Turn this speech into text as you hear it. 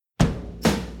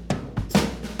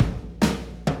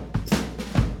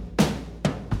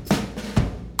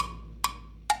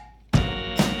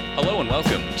and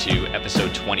welcome to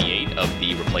episode 28 of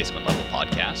the Replacement Level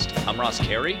podcast. I'm Ross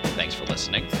Carey. Thanks for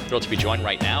listening. Thrilled to be joined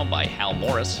right now by Hal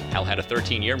Morris. Hal had a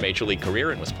 13-year Major League career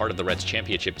and was part of the Reds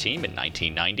championship team in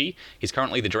 1990. He's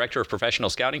currently the Director of Professional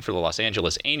Scouting for the Los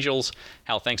Angeles Angels.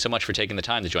 Hal, thanks so much for taking the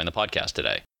time to join the podcast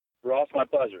today. Ross, my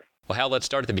pleasure. Well, Hal, let's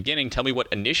start at the beginning. Tell me what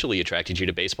initially attracted you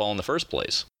to baseball in the first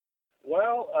place.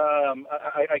 Well,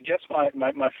 I guess my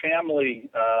family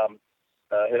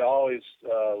had always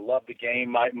loved the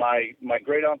game. My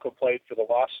great uncle played for the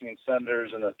Washington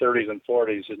Senators in the 30s and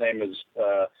 40s. His name is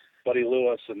Buddy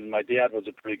Lewis, and my dad was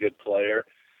a pretty good player.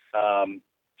 As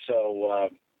long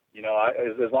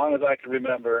as I can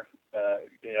remember, I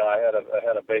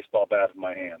had a baseball bat in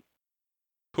my hand.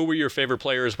 Who were your favorite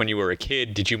players when you were a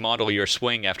kid? Did you model your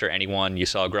swing after anyone you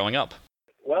saw growing up?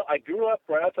 Well, I grew up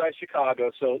right outside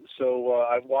Chicago, so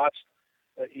I watched.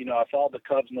 I followed the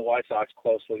Cubs and the White Sox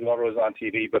closely, whoever was on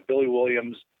TV. But Billy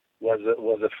Williams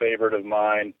was a favorite of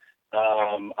mine.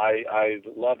 I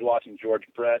loved watching George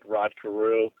Brett, Rod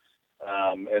Carew,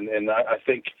 and I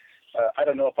think I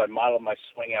don't know if I modeled my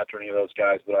swing after any of those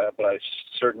guys, but I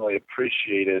certainly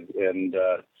appreciated and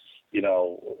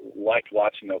liked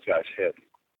watching those guys hit.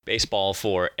 Baseball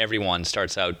for everyone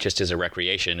starts out just as a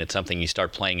recreation. It's something you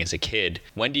start playing as a kid.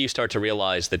 When do you start to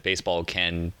realize that baseball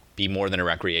can be more than a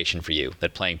recreation for you,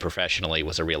 that playing professionally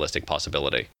was a realistic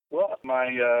possibility? Well,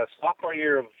 my sophomore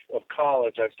year of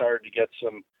college, I started to get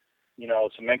some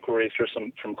inquiries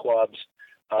from clubs.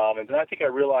 And then I think I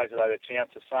realized that I had a chance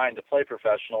to sign to play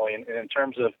professionally. And in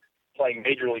terms of playing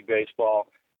Major League Baseball,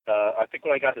 I think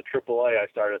when I got to AAA, I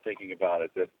started thinking about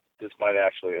it, that this might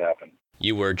actually happen.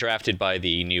 You were drafted by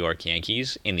the New York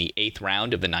Yankees in the 8th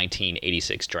round of the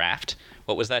 1986 draft.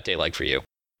 What was that day like for you?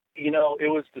 It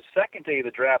was the second day of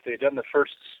the draft. They had done the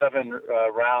first 7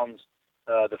 rounds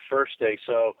the first day.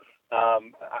 So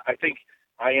I think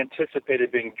I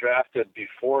anticipated being drafted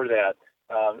before that.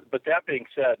 But that being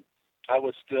said, I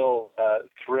was still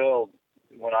thrilled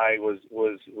when I was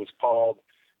called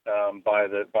by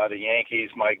the Yankees.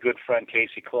 My good friend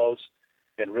Casey Close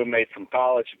and roommate from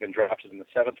college had been drafted in the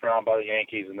 7th round by the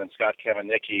Yankees, and then Scott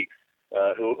Kamenicki,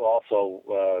 who also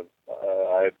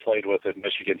I had played with at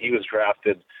Michigan, he was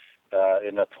drafted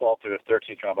in the 12th or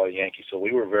 13th round by the Yankees. So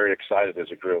we were very excited as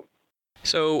a group.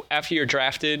 So after you're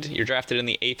drafted in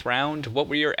the 8th round. What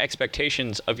were your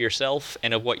expectations of yourself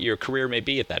and of what your career may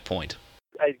be at that point?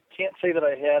 I can't say that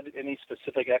I had any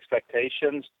specific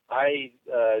expectations. I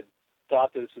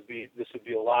thought that this would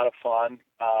be a lot of fun.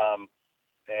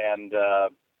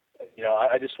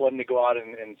 I just wanted to go out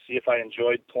and see if I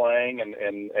enjoyed playing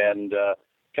and I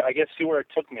guess see where it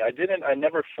took me. I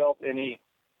never felt any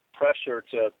pressure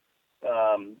to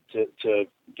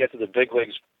get to the big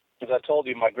leagues. As I told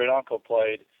you, my great uncle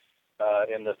played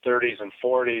in the 30s and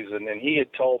 40s, and he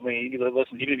had told me,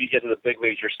 listen, even if you get to the big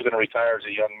leagues, you're still going to retire as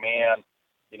a young man,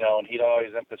 and he'd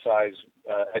always emphasize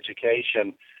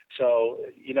education. So,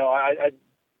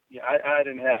 I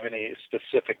didn't have any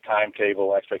specific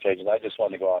timetable expectations. I just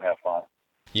wanted to go out and have fun.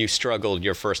 You struggled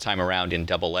your first time around in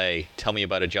Double-A. Tell me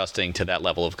about adjusting to that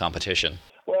level of competition.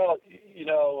 Well,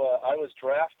 I was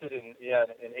drafted in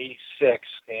 '86,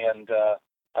 and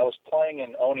I was playing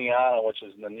in Oneonta, which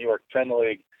is in the New York Penn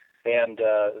League, and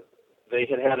they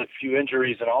had a few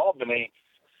injuries in Albany,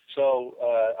 so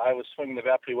I was swinging the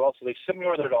bat pretty well. So they sent me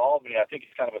over there to Albany. I think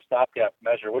it's kind of a stopgap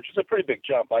measure, which is a pretty big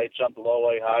jump. I jumped low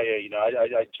A, high A.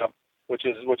 I jumped, which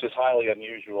is highly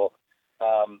unusual.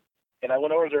 And I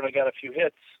went over there and I got a few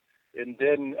hits, and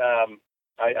then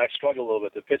I struggled a little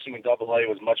bit. The pitching in Double-A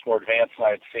was much more advanced than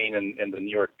I had seen in the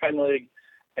New York Penn League,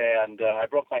 and I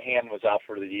broke my hand and was out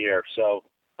for the year. So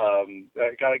I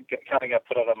kind of got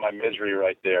put out of my misery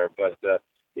right there. But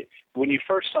when you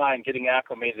first sign, getting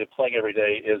acclimated to playing every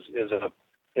day is a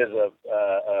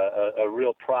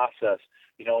real process.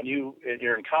 When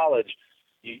you're in college,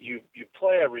 you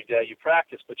play every day, you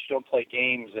practice, but you don't play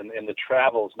games, and the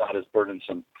travel is not as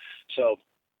burdensome. So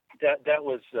that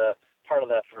was part of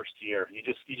that first year. You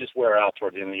just wear out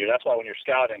toward the end of the year. That's why when you're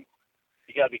scouting,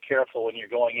 you got to be careful when you're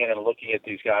going in and looking at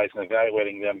these guys and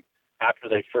evaluating them after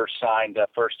they first signed that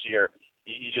first year.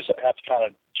 You just have to kind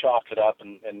of chalk it up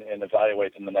and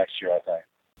evaluate them the next year, I think.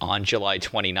 On July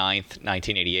 29th,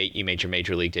 1988, you made your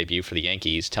Major League debut for the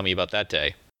Yankees. Tell me about that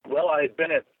day. Well, I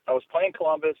was playing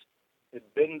Columbus.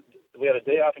 We had a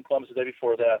day off in Columbus the day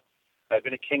before that. I'd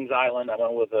been at Kings Island. I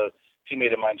went with a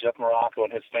teammate of mine, Jeff Morocco,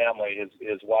 and his family,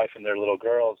 his wife and their little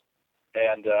girls.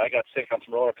 And I got sick on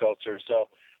some roller coasters. So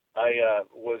I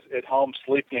was at home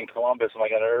sleeping in Columbus, and I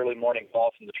got an early morning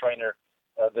call from the trainer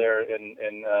there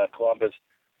in Columbus,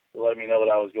 letting me know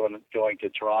that I was going to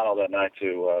Toronto that night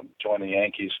to join the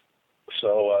Yankees.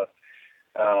 So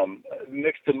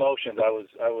mixed emotions.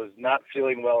 I was not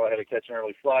feeling well. I had to catch an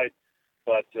early flight,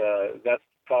 but that's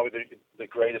probably the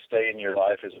greatest day in your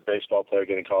life as a baseball player,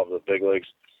 getting called to the big leagues,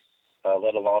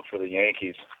 let alone for the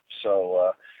Yankees.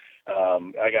 So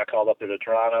I got called up there to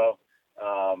Toronto.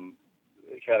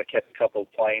 Had to catch a couple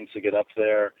of planes to get up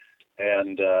there,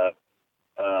 and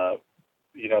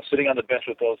sitting on the bench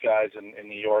with those guys in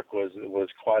New York was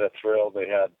quite a thrill. They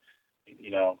had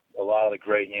a lot of the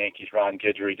great Yankees: Ron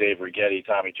Guidry, Dave Righetti,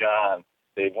 Tommy John,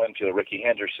 Dave Winfield, Ricky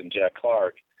Henderson, Jack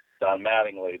Clark, Don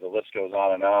Mattingly. The list goes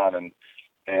on,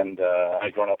 and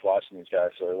I'd grown up watching these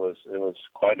guys, so it was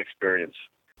quite an experience.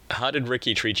 How did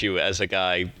Ricky treat you as a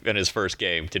guy in his first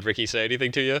game? Did Ricky say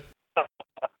anything to you?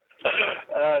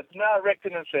 No, Rick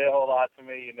didn't say a whole lot to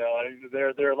me. There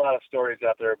are a lot of stories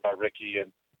out there about Ricky,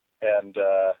 and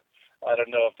I don't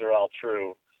know if they're all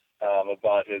true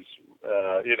about his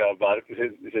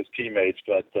teammates,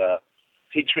 but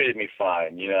he treated me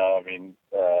fine. When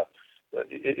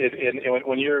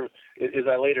you're, as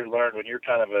I later learned, when you're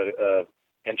kind of a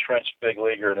entrenched big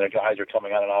leaguer and the guys are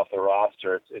coming on and off the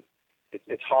roster,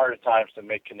 it's hard at times to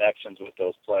make connections with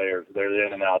those players. They're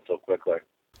in and out so quickly.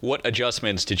 What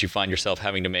adjustments did you find yourself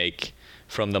having to make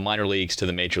from the minor leagues to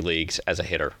the major leagues as a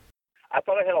hitter? I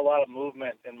thought I had a lot of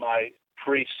movement in my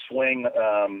pre-swing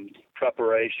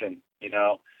preparation.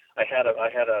 I had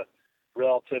a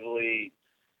relatively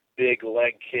big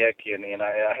leg kick, and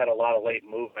I had a lot of late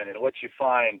movement. And what you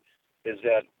find is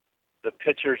that the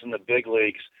pitchers in the big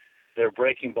leagues, their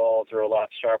breaking balls are a lot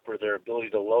sharper. Their ability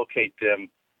to locate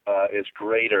them is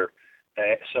greater.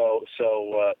 So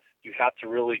you have to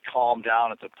really calm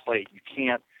down at the plate. You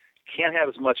can't have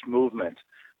as much movement.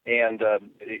 And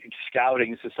scouting,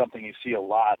 this is something you see a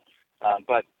lot.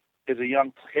 But as a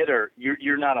young hitter,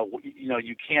 you're not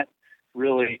you can't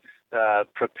really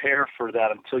prepare for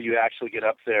that until you actually get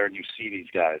up there and you see these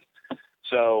guys.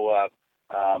 So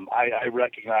I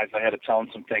recognized I had to tone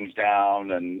some things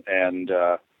down, and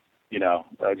I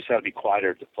just had to be quieter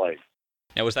at the plate.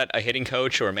 Now, was that a hitting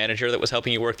coach or a manager that was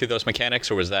helping you work through those mechanics,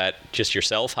 or was that just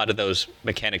yourself? How did those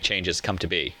mechanic changes come to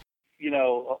be?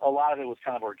 A lot of it was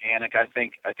kind of organic. I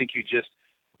think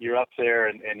you're up there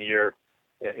and you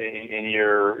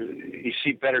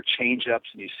see better change-ups,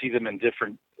 and you see them in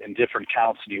different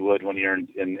counts than you would when you're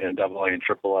in AA and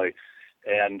AAA,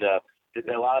 and a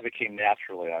lot of it came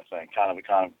naturally. I think kind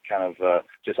of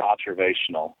just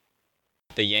observational.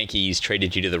 The Yankees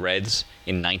traded you to the Reds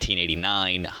in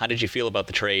 1989. How did you feel about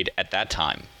the trade at that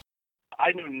time?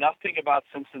 I knew nothing about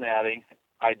Cincinnati.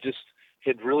 I just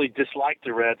had really disliked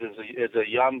the Reds as a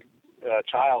young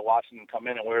child, watching them come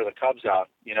in and wear the Cubs out.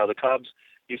 The Cubs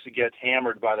used to get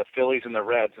hammered by the Phillies and the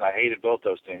Reds, and I hated both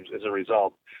those teams as a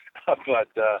result. But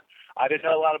I didn't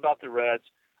know a lot about the Reds.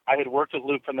 I had worked with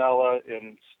Lou Piniella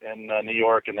in New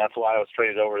York, and that's why I was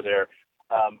traded over there.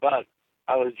 But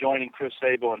I was joining Chris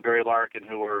Sabo and Barry Larkin,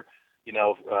 who were,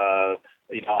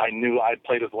 I knew I'd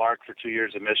played with Lark for 2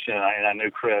 years at Michigan, and I knew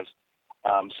Chris.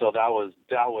 So that was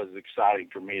exciting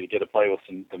for me to get to play with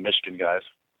the Michigan guys.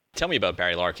 Tell me about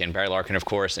Barry Larkin. Barry Larkin, of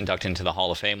course, inducted into the Hall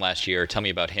of Fame last year. Tell me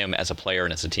about him as a player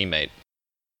and as a teammate.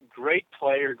 Great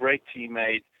player, great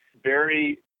teammate.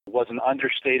 Barry was an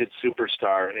understated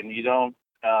superstar, and you don't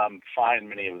find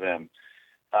many of them.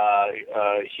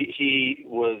 He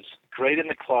was great in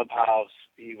the clubhouse.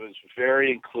 He was very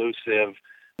inclusive.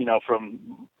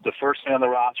 From the first man on the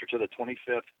roster to the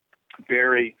 25th,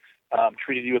 Barry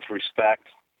treated you with respect,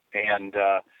 and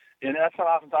that's not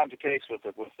oftentimes the case with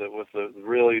the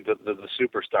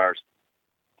superstars.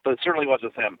 But it certainly was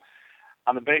with him.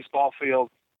 On the baseball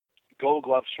field, Gold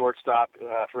Glove shortstop.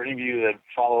 For any of you that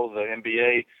follow the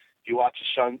NBA, you watch his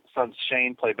son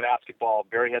Shane play basketball.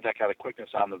 Barry had that kind of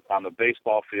quickness on the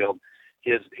baseball field.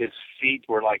 His feet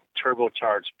were like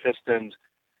turbocharged pistons.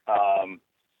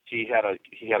 He had a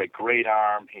great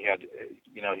arm. He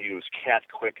was cat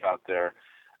quick out there.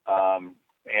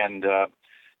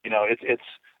 It's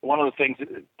one of the things,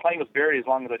 playing with Barry as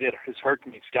long as I did has hurt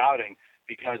me scouting,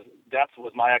 because that's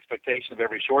what my expectation of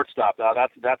every shortstop. Now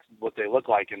that's what they look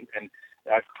like, and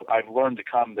I've learned to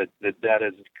come that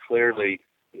is clearly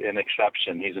an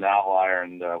exception. He's an outlier,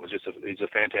 and he's a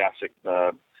fantastic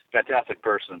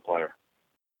person and player.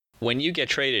 When you get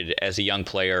traded as a young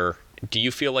player, do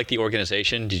you feel like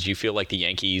did you feel like the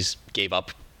Yankees gave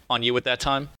up on you at that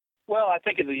time? Well, I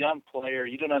think as a young player,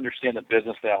 you don't understand the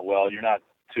business that well. You're not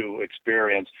too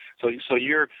experienced, so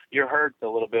you're hurt a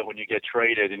little bit when you get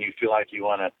traded, and you feel like you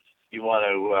want to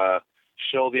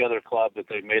show the other club that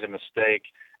they've made a mistake,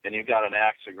 and you've got an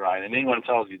axe to grind. And anyone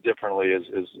tells you differently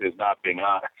is not being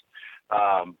honest.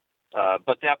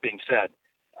 But that being said,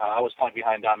 I was playing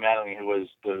behind Don Mattingly, who was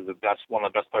the best, one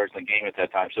of the best players in the game at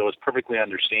that time. So it was perfectly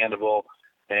understandable,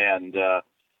 and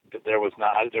there was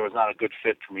not a good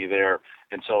fit for me there.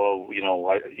 And so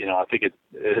I think it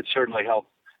certainly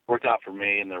worked out for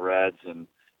me and the Reds, and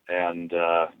I'm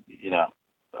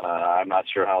not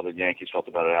sure how the Yankees felt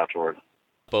about it afterward.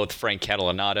 Both Frank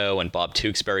Catalanato and Bob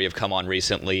Tewksbury have come on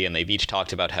recently, and they've each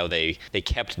talked about how they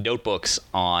kept notebooks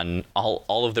on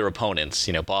all of their opponents.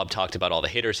 Bob talked about all the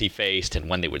hitters he faced and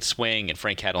when they would swing, and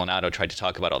Frank Catalanato tried to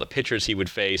talk about all the pitchers he would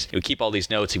face. He would keep all these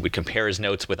notes. He would compare his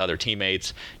notes with other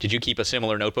teammates. Did you keep a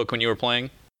similar notebook when you were playing?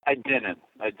 I didn't.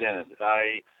 We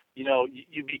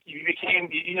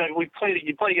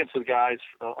play against the guys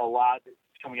a lot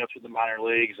coming up through the minor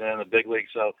leagues and the big leagues,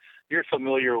 so you're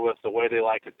familiar with the way they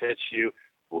like to pitch you.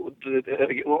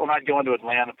 When I'd go into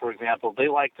Atlanta, for example, they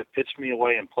like to pitch me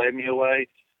away and play me away.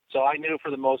 So I knew for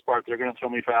the most part they're going to throw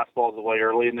me fastballs away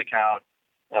early in the count.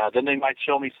 Then they might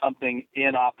show me something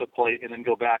in off the plate and then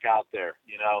go back out there,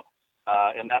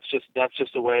 and that's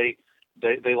just the way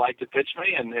they like to pitch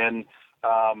me. And when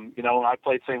I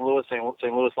played St. Louis,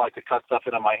 St. Louis liked to cut stuff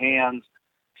in on my hands.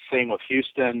 Same with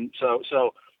Houston.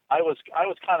 So I was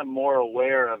kind of more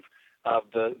aware of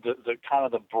the kind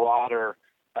of the broader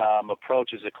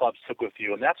approaches that clubs took with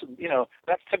you, and that's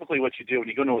typically what you do when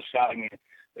you go into a scouting,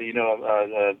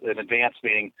 an advanced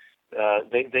meeting.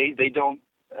 They don't.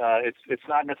 It's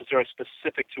not necessarily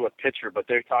specific to a pitcher, but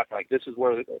they're talking like this is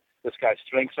where this guy's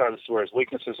strengths are, this is where his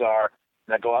weaknesses are,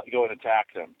 and then go and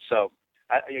attack them. So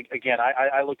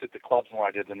I looked at the clubs more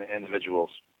I did than the individuals.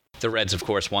 The Reds, of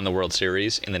course, won the World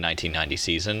Series in the 1990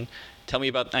 season. Tell me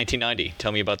about 1990.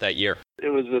 Tell me about that year. It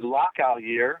was a lockout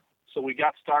year, so we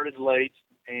got started late.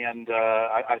 And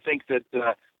I think that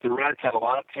the Reds had a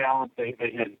lot of talent. They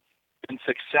had been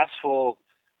successful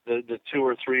the 2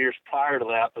 or 3 years prior to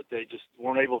that, but they just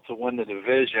weren't able to win the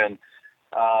division.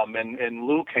 And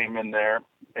Lou came in there,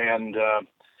 and a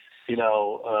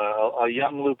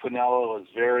young Lou Piniella was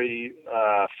very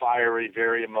fiery,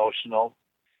 very emotional,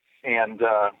 and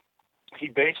he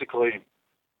basically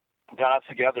got us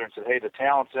together and said, "Hey, the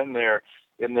talent's in there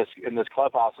in this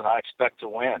clubhouse, and I expect to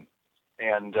win."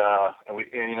 And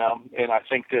I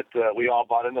think that we all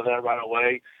bought into that right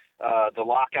away. The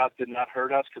lockout did not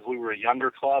hurt us because we were a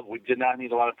younger club. We did not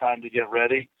need a lot of time to get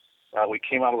ready. We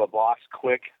came out of the blocks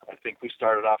quick. I think we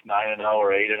started off 9-0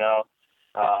 or 8-0.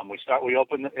 We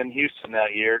opened in Houston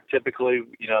that year. Typically,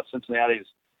 Cincinnati's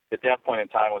at that point in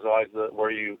time was always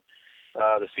where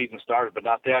the season started, but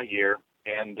not that year.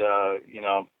 And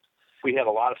we had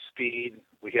a lot of speed.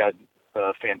 We had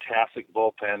a fantastic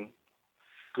bullpen,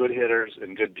 good hitters,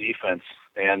 and good defense.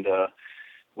 And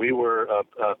we were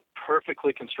a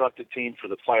perfectly constructed team for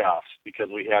the playoffs because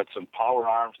we had some power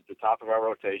arms at the top of our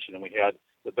rotation, and we had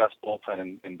the best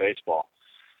bullpen in baseball.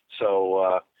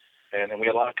 So, and we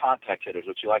had a lot of contact hitters,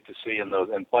 which you like to see in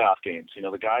playoff games.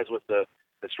 The guys that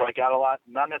strike out a lot,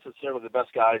 not necessarily the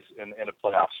best guys in a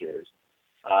playoff series.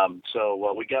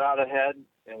 So we got out ahead,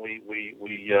 and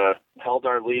we held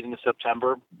our lead into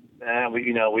September, and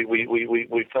we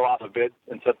fell off a bit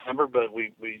in September, but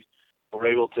we were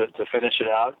able to finish it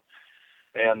out.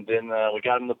 And then we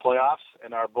got in the playoffs,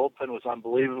 and our bullpen was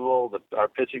unbelievable. Our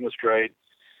pitching was great,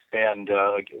 and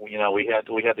we had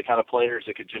the kind of players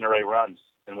that could generate runs,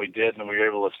 and we did, and we were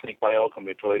able to sneak by Oakland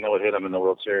before they knew what hit them in the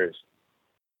World Series.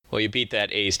 Well, you beat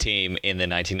that A's team in the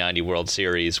 1990 World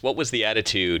Series. What was the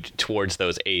attitude towards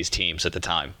those A's teams at the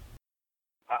time?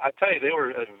 I tell you, they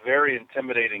were a very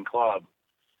intimidating club.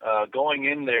 Going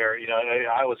in there,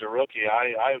 I was a rookie.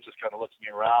 I was just kind of looking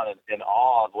around in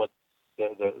awe of what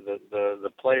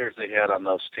the players they had on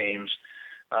those teams.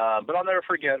 But I'll never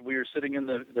forget, we were sitting in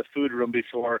the food room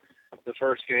before the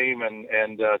first game,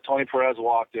 and Tony Perez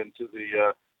walked into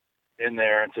in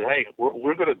there and said, "Hey,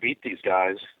 we're going to beat these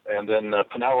guys." And then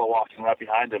Piniella walked in right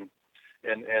behind him,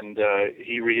 and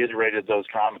he reiterated those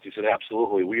comments. He said,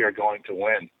 "Absolutely, we are going to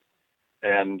win."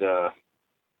 And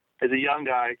as a young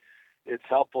guy, it's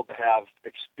helpful to have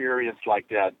experience like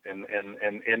that in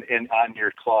on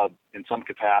your club in some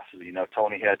capacity.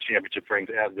 Tony had championship rings,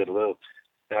 as did Lou,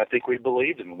 and I think we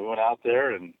believed in him. We went out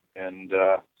there and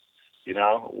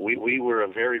we were a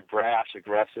very brash,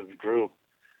 aggressive group.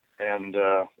 And,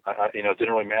 it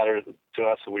didn't really matter to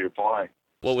us who we were playing.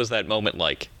 What was that moment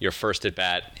like, your first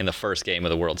at-bat in the first game of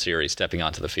the World Series, stepping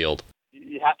onto the field?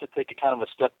 You have to take a kind of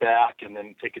a step back and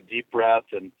then take a deep breath,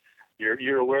 and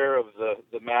you're aware of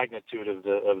the magnitude of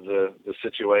the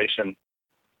situation.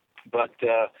 But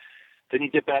then you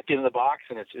get back into the box,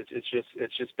 and it's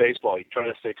just baseball. You try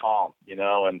to stay calm,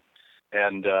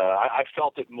 and I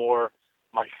felt it more.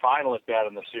 My final at bat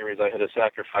in the series, I hit a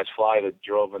sacrifice fly that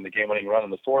drove in the game-winning run in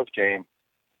the fourth game,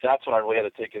 that's when I really had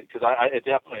to take it, because I at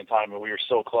that point in time when we were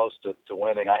so close to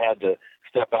winning, I had to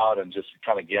step out and just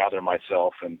kind of gather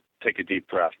myself and take a deep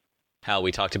breath. Hal,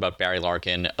 we talked about Barry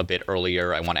Larkin a bit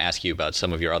earlier. I want to ask you about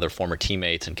some of your other former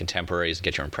teammates and contemporaries and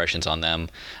get your impressions on them.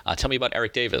 Tell me about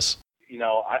Eric Davis.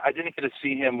 I didn't get to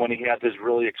see him when he had his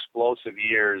really explosive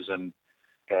years, and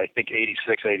I think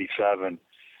 86, 87.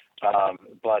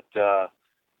 But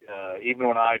even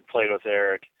when I played with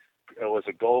Eric, it was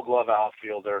a Gold Glove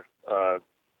outfielder,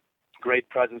 great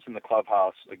presence in the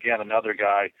clubhouse. Again, another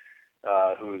guy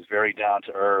who is very down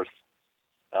to earth.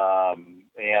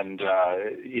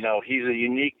 He's a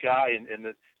unique guy in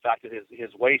the fact that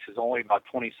his waist is only about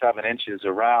 27 inches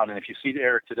around, and if you see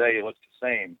Eric today, he looks the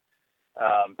same.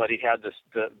 But he had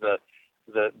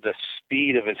the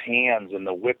speed of his hands and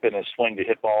the whip in his swing to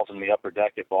hit balls in the upper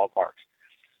deck at ballparks.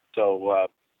 So,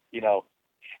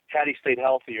 had he stayed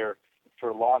healthier for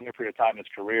a longer period of time in his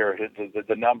career,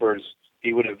 the numbers,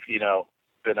 he would have,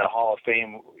 been a Hall of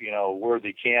Fame,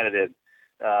 worthy candidate.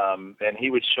 And he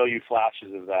would show you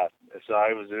flashes of that. So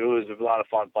it was a lot of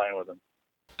fun playing with him.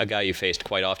 A guy you faced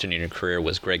quite often in your career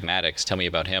was Greg Maddux. Tell me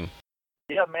about him.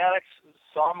 Yeah, Maddux,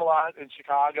 saw him a lot in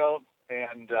Chicago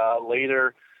and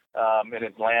later in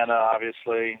Atlanta,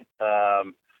 obviously.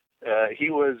 He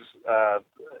was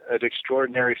an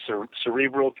extraordinary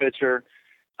cerebral pitcher,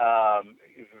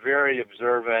 very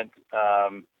observant.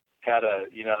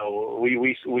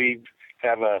 We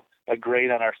have a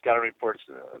grade on our scouting reports,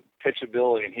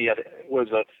 pitchability, and he was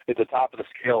at the top of the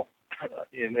scale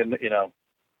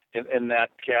in that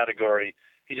category.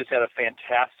 He just had a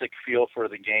fantastic feel for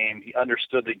the game. He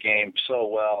understood the game so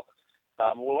well.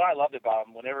 What I loved about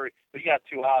him, whenever we got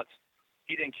 2 outs,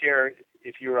 he didn't care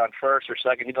if you were on first or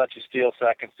second. He'd let you steal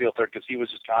second, steal third, because he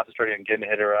was just concentrating on getting the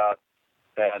hitter out,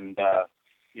 and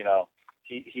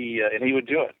he would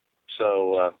do it.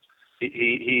 So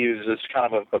he was just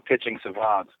kind of a pitching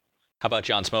savant. How about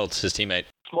John Smoltz, his teammate?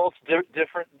 Smoltz,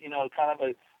 different, kind of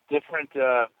a different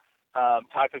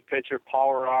type of pitcher,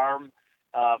 power arm.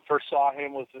 First saw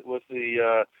him with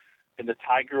the in the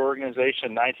Tiger organization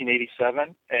in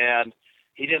 1987, and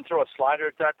he didn't throw a slider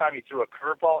at that time. He threw a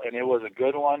curveball, and it was a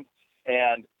good one.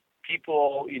 And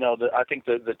people, I think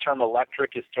the term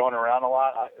electric is thrown around a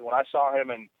lot. When I saw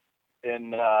him in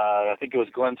I think it was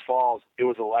Glens Falls, it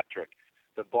was electric.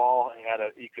 The ball had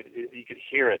you could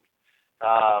hear it.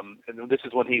 And this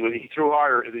is when he threw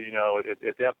harder,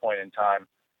 at that point in time.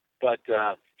 But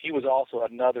he was also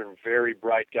another very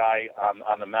bright guy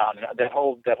on the mound. And that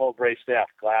whole Braves staff,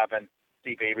 Glavine,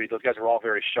 Steve Avery, those guys were all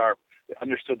very sharp. They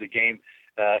understood the game.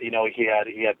 He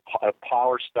had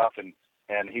power stuff,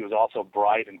 and he was also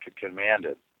bright and could command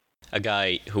it. A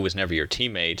guy who was never your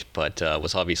teammate, but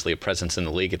was obviously a presence in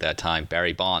the league at that time,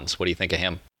 Barry Bonds. What do you think of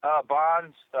him?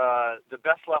 Bonds, the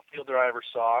best left fielder I ever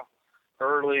saw.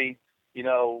 Early,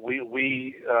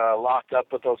 we locked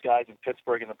up with those guys in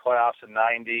Pittsburgh in the playoffs in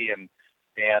 '90, and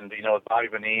with Bobby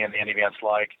Bonilla and Andy Van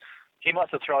Slyke. He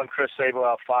must have thrown Chris Sabo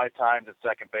out 5 times at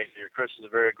second base here. Chris is a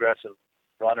very aggressive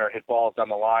runner, hit balls down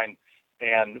the line,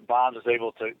 and Bonds was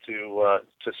able to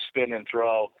spin and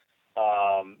throw.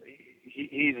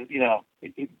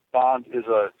 Bonds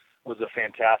was a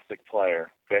fantastic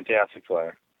player.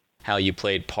 How you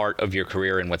played part of your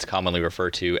career in what's commonly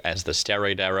referred to as the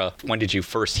steroid era. When did you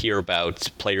first hear about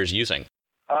players using?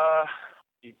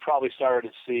 You probably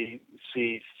started to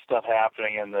see stuff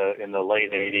happening in the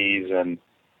late '80s, and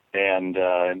then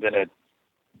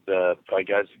I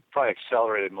guess probably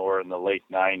accelerated more in the late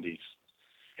 '90s,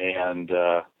 and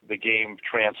the game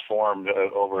transformed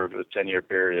over a 10-year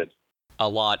period. A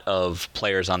lot of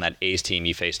players on that A's team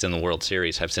you faced in the World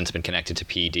Series have since been connected to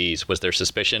PEDs. Was there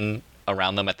suspicion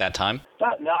around them at that time?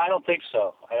 No, I don't think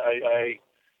so.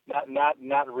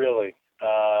 Not really.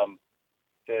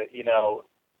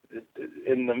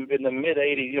 In the mid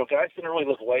 '80s, guys didn't really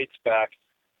lift weights back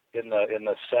in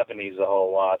the '70s a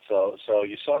whole lot. So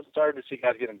you started to see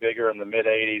guys getting bigger in the mid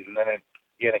 '80s, and then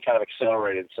it kind of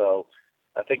accelerated. So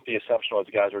I think the assumption was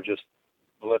guys were just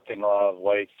lifting a lot of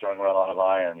weights, throwing around a lot of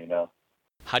iron.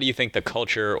 How do you think the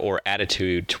culture or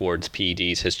attitude towards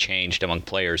PEDs has changed among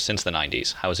players since the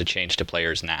 '90s? How has it changed to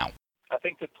players now? I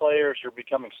think the players are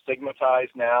becoming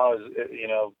stigmatized now,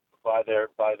 by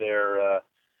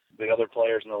the other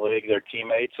players in the league, their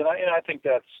teammates, and I think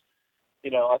that's,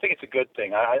 I think it's a good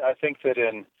thing. I think that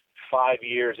in 5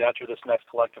 years after this next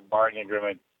collective bargaining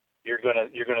agreement, you're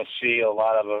gonna see a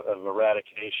lot of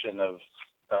eradication of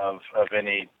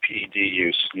any PED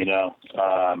use.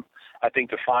 I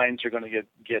think the fines are going to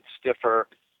get stiffer,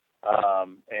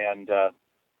 and the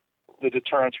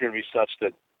deterrents are going to be such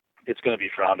that it's going to be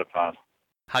frowned upon.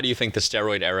 How do you think the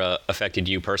steroid era affected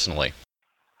you personally?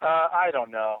 I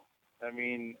don't know. I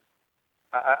mean,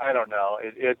 I don't know.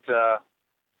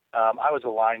 I was a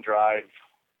line drive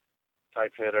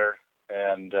type hitter,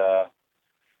 and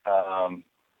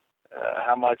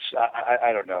how much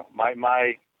I don't know. My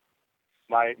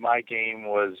game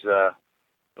was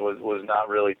not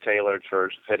really tailored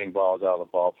for hitting balls out of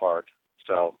the ballpark.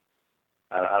 So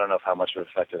I don't know how much of an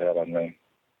effect it had on me.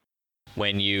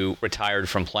 When you retired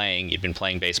from playing, you've been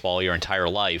playing baseball your entire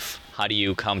life. How do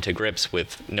you come to grips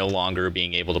with no longer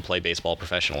being able to play baseball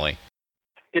professionally?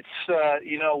 It's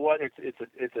you know what, it's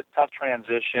a tough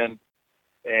transition,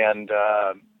 and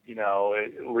I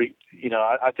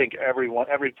think every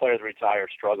player that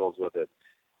retires struggles with it.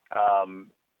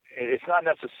 It's not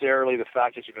necessarily the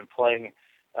fact that you've been playing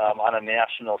on an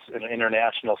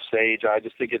international stage. I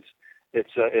just think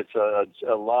it's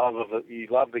a love of you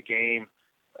love the game,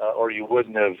 or you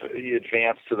wouldn't have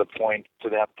advanced to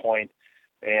that point,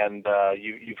 and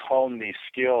you've honed these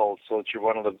skills so that you're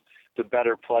one of the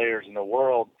better players in the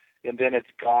world, and then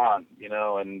it's gone,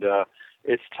 and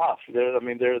it's tough. There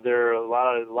are a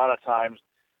lot of times,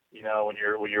 when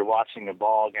you're watching a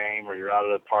ball game or you're out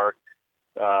at the park,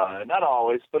 not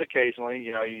always, but occasionally,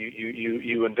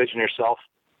 you envision yourself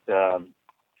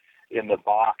in the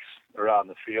box around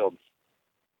the field.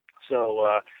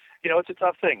 So, it's a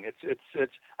tough thing. It's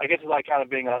I guess it's like kind of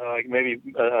being maybe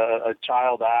a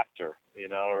child actor,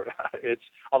 or it's,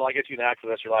 although I guess you can act for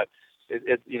the rest of your life.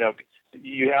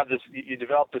 You have this, you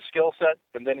develop the skill set,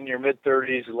 and then in your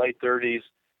mid-30s, late 30s,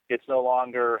 it's no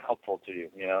longer helpful to you,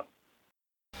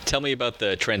 Tell me about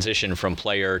the transition from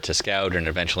player to scout and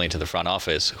eventually into the front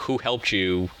office. Who helped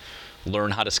you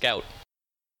learn how to scout?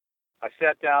 I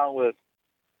sat down with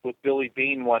Billy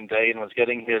Beane one day and was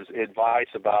getting his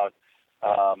advice about,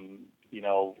 a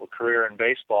career in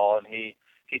baseball, and he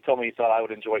told me he thought I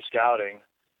would enjoy scouting.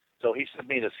 So he sent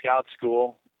me to scout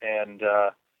school, and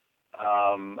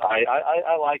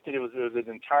I liked it. It was an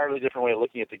entirely different way of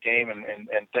looking at the game,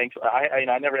 and thankfully,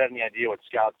 I never had any idea what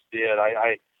scouts did.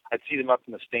 I'd see them up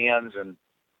in the stands and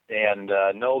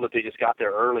know that they just got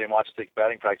there early and watched the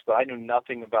batting practice, but I knew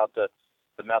nothing about the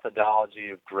methodology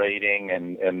of grading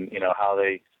and how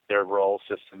their role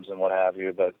systems and what have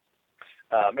you. But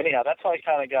anyhow, that's how I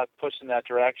kind of got pushed in that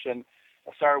direction.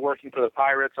 I started working for the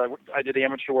Pirates. I did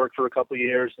amateur work for a couple of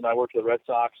years, and I worked for the Red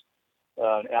Sox.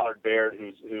 Allard Baird,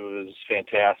 who is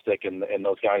fantastic, and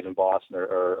those guys in Boston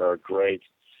are great,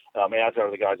 as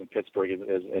are the guys in Pittsburgh,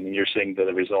 and you're seeing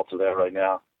the results of that right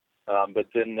now. But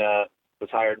then was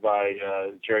hired by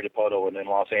Jerry Dipoto in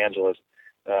Los Angeles.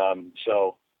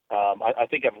 So I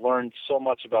think I've learned so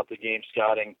much about the game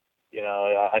scouting.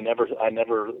 I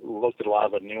never looked at a lot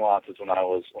of the nuances when I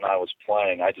was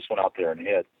playing. I just went out there and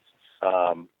hit.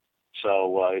 So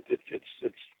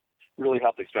it's really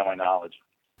helped expand my knowledge.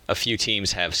 A few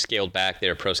teams have scaled back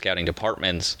their pro scouting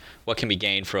departments. What can be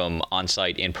gained from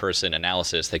on-site, in-person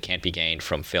analysis that can't be gained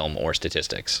from film or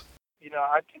statistics?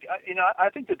 I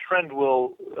think the trend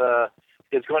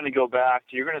is going to go back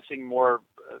to, you're going to see more.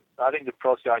 I think the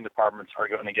pro scouting departments are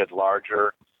going to get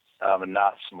larger and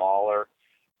not smaller.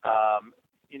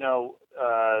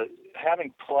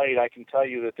 Having played, I can tell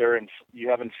you that you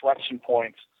have inflection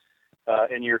points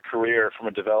in your career from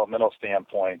a developmental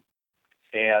standpoint,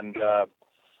 and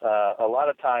a lot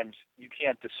of times you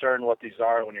can't discern what these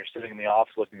are when you're sitting in the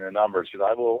office looking at the numbers. Because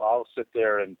I'll sit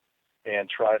there and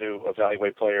try to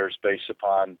evaluate players based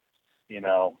upon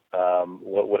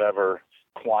whatever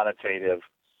quantitative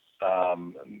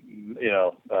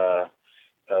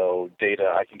data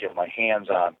I can get my hands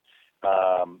on.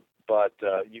 But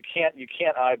you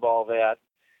can't eyeball that.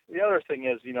 The other thing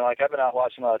is, I've been out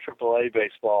watching a lot of AAA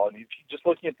baseball, and just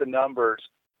looking at the numbers,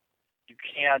 you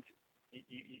can't.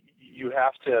 You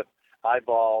have to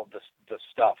eyeball the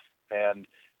stuff and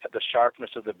the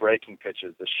sharpness of the breaking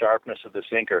pitches, the sharpness of the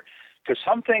sinker, because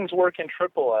some things work in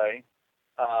AAA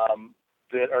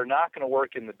that are not going to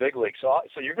work in the big league. So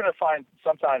you're going to find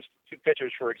sometimes two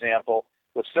pitchers, for example,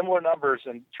 with similar numbers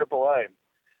in AAA,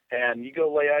 and you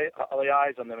go lay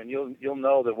eyes on them, and you'll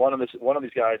know that one of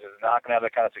these guys is not going to have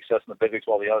that kind of success in the big leagues,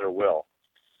 while the other will.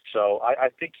 So I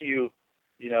think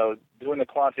doing the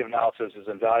quantitative analysis is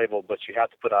invaluable, but you have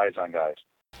to put eyes on guys.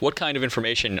 What kind of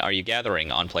information are you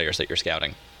gathering on players that you're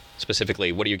scouting?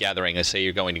 Specifically, what are you gathering? Let's say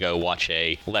you're going to go watch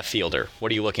a left fielder.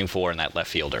 What are you looking for in that left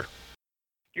fielder?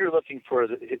 You're looking for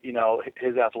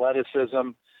his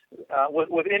athleticism.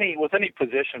 With any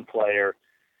position player,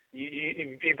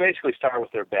 you basically start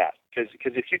with their bat, because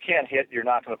if you can't hit, you're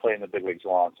not going to play in the big leagues a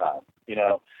long time.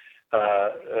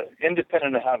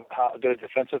 Independent of how good a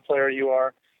defensive player you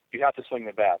are, you have to swing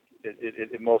the bat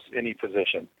in most any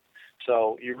position.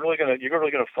 So you're really going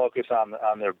to focus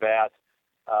on their bat,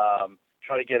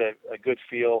 try to get a good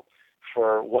feel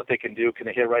for what they can do. Can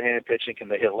they hit right-handed pitching? Can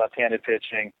they hit left-handed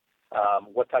pitching?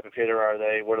 What type of hitter are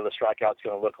they? What are the strikeouts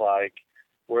going to look like?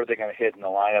 Where are they going to hit in the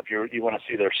lineup? You want to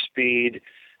see their speed.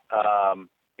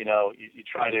 You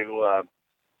try to,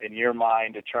 in your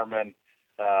mind, determine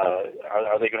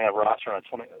are they going to have a roster on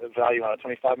value on a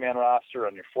 25-man roster,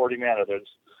 on your 40-man, or there's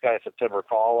this guy a September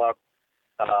call-up?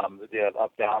 They have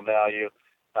up-down value.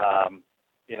 And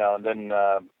then,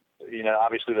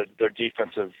 obviously their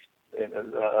defensive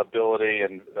ability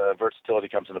and versatility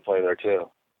comes into play there too.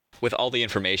 With all the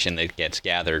information that gets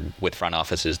gathered with front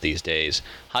offices these days,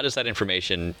 how does that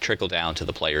information trickle down to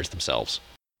the players themselves?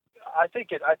 I think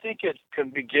it can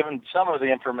be given. Some of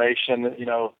the information,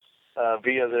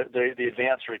 via the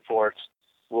advance reports,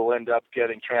 will end up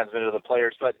getting transmitted to the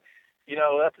players. But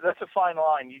that's a fine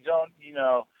line. You don't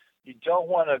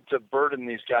want to burden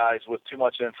these guys with too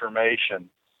much information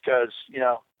because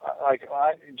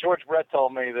George Brett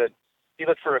told me that he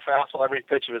looked for a fastball every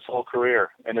pitch of his whole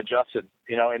career and adjusted.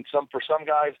 And for some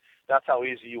guys, that's how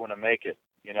easy you want to make it.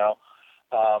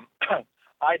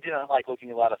 I didn't like looking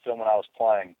at a lot of film when I was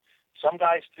playing. Some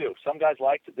guys do. Some guys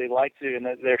like to. They like to, and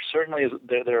there certainly is.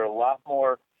 There are a lot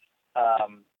more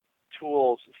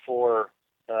tools for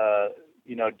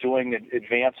doing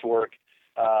advanced work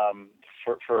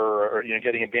for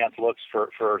getting advanced looks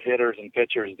for hitters and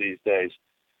pitchers these days.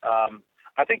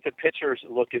 I think the pitchers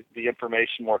look at the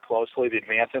information more closely, the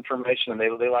advanced information, and they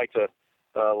like to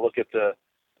look at the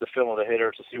film of the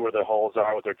hitters to see where their holes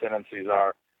are, what their tendencies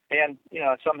are. And,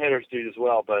 some hitters do as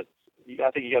well, but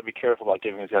I think you got to be careful about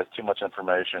giving these guys too much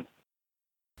information.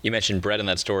 You mentioned Brett in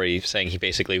that story saying he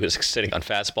basically was sitting on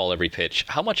fastball every pitch.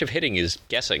 How much of hitting is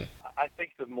guessing? I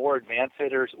think the more advanced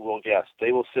hitters will guess.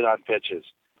 They will sit on pitches.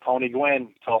 Tony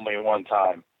Gwynn told me one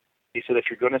time, he said, if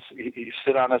you're going to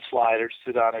sit on a slider,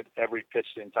 sit on it every pitch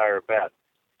the entire at bat.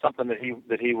 Something that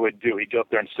he would do. He'd go up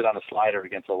there and sit on a slider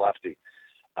against a lefty.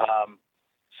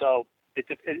 So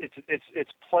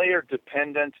it's player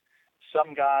dependent.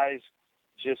 Some guys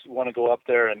just want to go up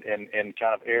there and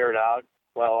kind of air it out,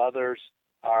 while others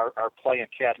are playing a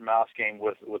cat and mouse game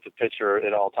with the pitcher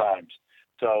at all times.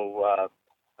 So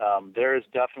there is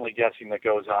definitely guessing that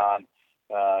goes on.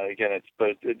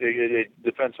 It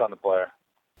depends on the player.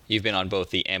 You've been on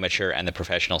both the amateur and the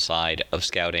professional side of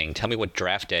scouting. Tell me what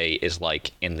draft day is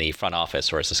like in the front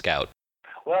office or as a scout.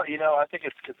 Well, I think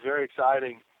it's very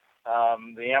exciting.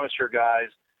 The amateur guys,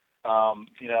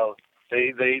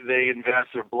 they invest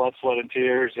their blood, sweat, and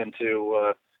tears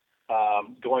into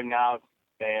going out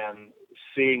and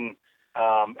seeing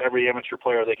every amateur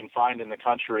player they can find in the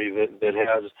country that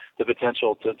has the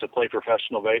potential to play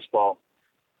professional baseball,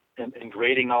 and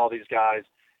grading all these guys,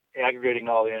 aggregating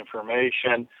all the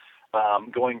information,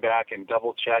 going back and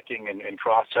double checking and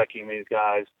cross checking these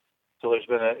guys. So there's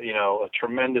been a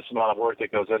tremendous amount of work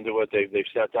that goes into it. They've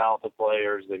sat down with the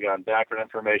players. They've gotten background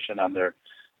information on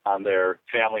their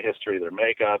family history, their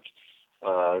makeup,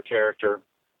 character,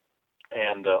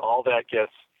 and all that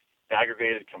gets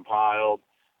aggregated, compiled,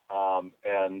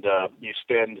 and you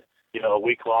spend a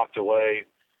week locked away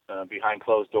behind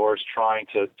closed doors trying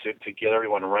to get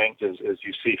everyone ranked as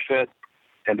you see fit.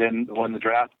 And then when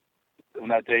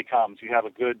that day comes, you have a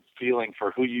good feeling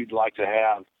for who you'd like to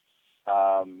have,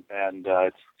 and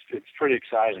it's pretty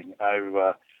exciting. I've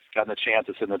gotten the chance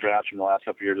to sit in the draft room the last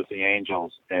couple of years with the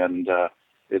Angels, and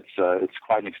it's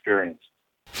quite an experience.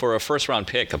 For a first-round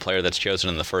pick, a player that's chosen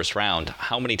in the first round,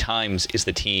 how many times is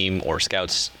the team or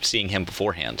scouts seeing him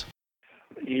beforehand?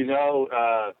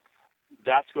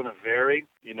 That's going to vary.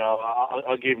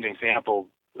 I'll give you an example.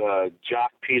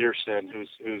 Jock Peterson,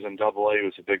 who's in Double-A,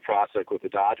 who's a big prospect with the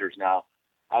Dodgers now.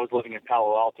 I was living in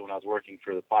Palo Alto when I was working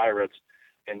for the Pirates,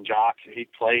 and Jock, he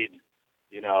played,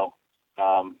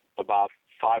 about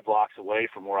 5 blocks away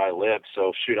from where I lived.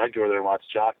 So I'd go there and watch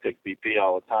Jock take BP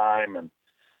all the time, and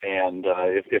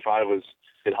if I was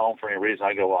at home for any reason,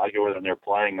 I go where they're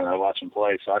playing and I watch him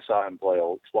play. So I saw him play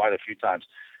quite a few times.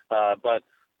 But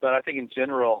I think in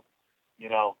general,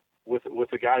 with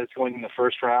the guy that's going in the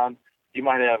first round, you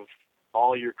might have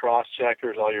all your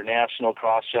cross-checkers, all your national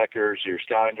cross-checkers, your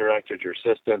scouting directors, your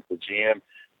assistants, the GM.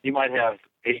 You might have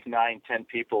 8, 9, 10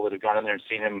 people that have gone in there and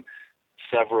seen him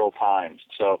several times.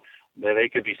 So they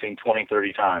could be seen 20,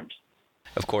 30 times.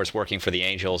 Of course, working for the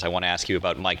Angels, I want to ask you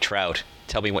about Mike Trout.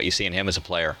 Tell me what you see in him as a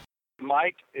player.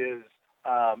 Mike is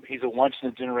he's a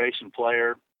once-in-a-generation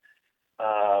player.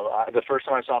 The first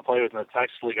time I saw him play was in the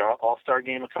Texas League All-Star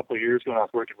game a couple of years ago when I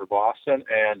was working for Boston,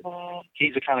 and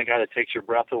he's the kind of guy that takes your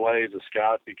breath away as a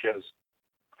scout because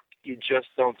you just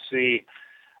don't see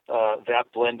that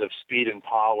blend of speed and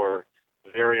power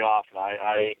very often.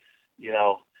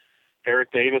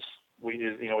 Eric Davis, we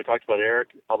talked about Eric,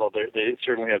 although they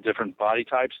certainly have different body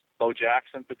types. Bo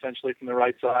Jackson potentially from the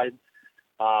right side,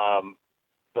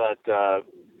 but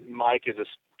Mike is a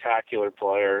spectacular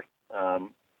player.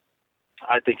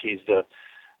 I think he's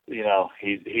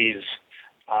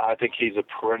I think he's a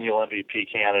perennial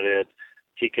MVP candidate.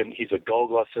 He's a Gold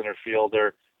Glove center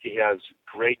fielder. He has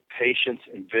great patience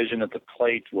and vision at the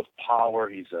plate with power.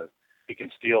 He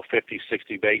can steal 50,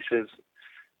 60 bases.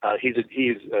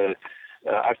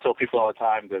 I've told people all the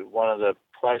time that one of the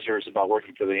pleasures about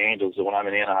working for the Angels is when I'm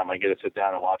in Anaheim, I get to sit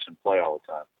down and watch him play all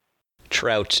the time.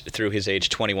 Trout, through his age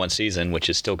 21 season, which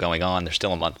is still going on, there's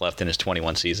still a month left in his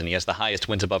 21 season, he has the highest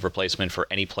wins above replacement for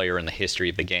any player in the history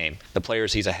of the game. The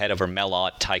players he's ahead of are Mel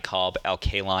Ott, Ty Cobb, Al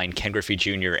Kaline, Ken Griffey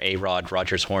Jr., A-Rod,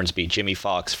 Rogers Hornsby, Jimmy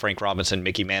Fox, Frank Robinson,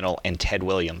 Mickey Mantle, and Ted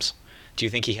Williams. Do you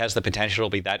think he has the potential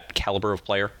to be that caliber of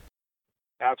player?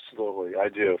 Absolutely, I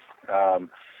do.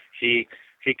 He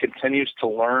continues to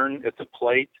learn at the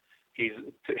plate.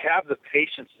 To have the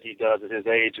patience that he does at his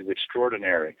age is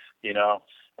extraordinary.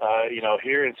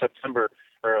 Here in September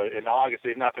or in August,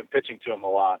 they've not been pitching to him a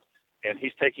lot, and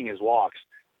he's taking his walks.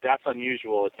 That's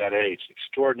unusual at that age,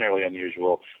 extraordinarily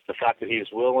unusual. The fact that he's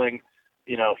willing,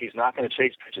 he's not going to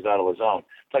chase pitches out of his zone.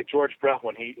 It's like George Brett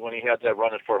when he had that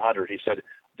run at 400. He said,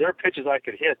 there are pitches I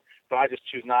could hit, but I just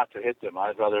choose not to hit them.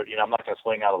 I'd rather, I'm not going to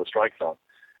swing out of the strike zone.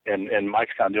 And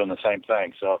Mike's kind of doing the same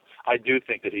thing. So I do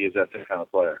think that he is that kind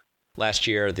of player. Last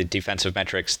year, the defensive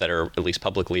metrics that are at least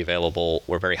publicly available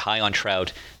were very high on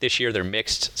Trout. This year, they're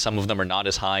mixed. Some of them are not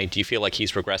as high. Do you feel like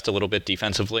he's regressed a little bit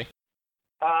defensively?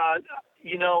 I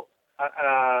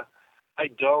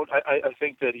don't. I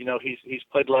think that, he's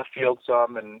played left field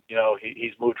some, and,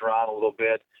 he's moved around a little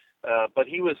bit. But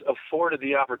he was afforded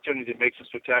the opportunity to make some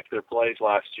spectacular plays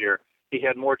last year. He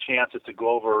had more chances to go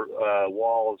over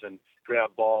walls and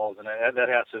grab balls, and that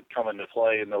has to come into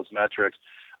play in those metrics.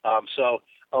 So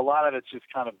a lot of it's just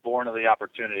kind of born of the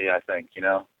opportunity, I think,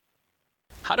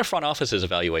 How do front offices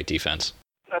evaluate defense?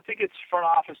 I think it's front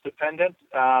office dependent.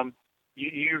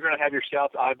 You're going to have your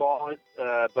scouts eyeball it,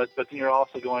 but then you're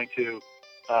also going to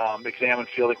examine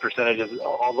fielding percentages,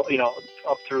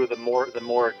 up through the more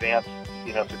advanced,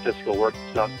 statistical work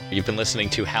done. You've been listening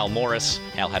to Hal Morris.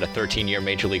 Hal had a 13-year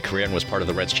Major League career and was part of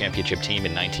the Reds championship team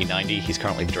in 1990. He's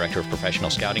currently the director of professional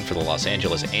scouting for the Los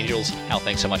Angeles Angels. Hal,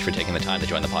 thanks so much for taking the time to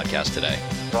join the podcast today.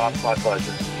 Rob, my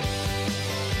pleasure.